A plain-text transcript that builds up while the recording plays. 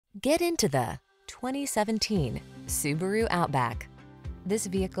Get into the 2017 Subaru Outback. This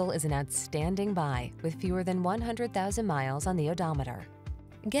vehicle is an outstanding buy with fewer than 100,000 miles on the odometer.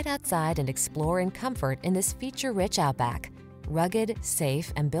 Get outside and explore in comfort in this feature-rich Outback. Rugged,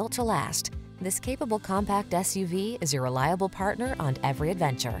 safe, and built to last, this capable compact SUV is your reliable partner on every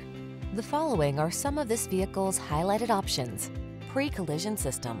adventure. The following are some of this vehicle's highlighted options: pre-collision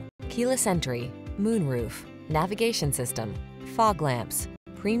system, keyless entry, moonroof, navigation system, fog lamps,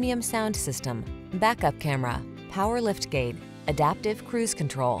 premium sound system, backup camera, power liftgate, adaptive cruise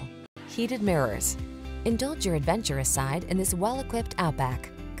control, heated mirrors. Indulge your adventurous side in this well-equipped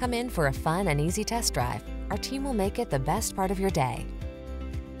Outback. Come in for a fun and easy test drive. Our team will make it the best part of your day.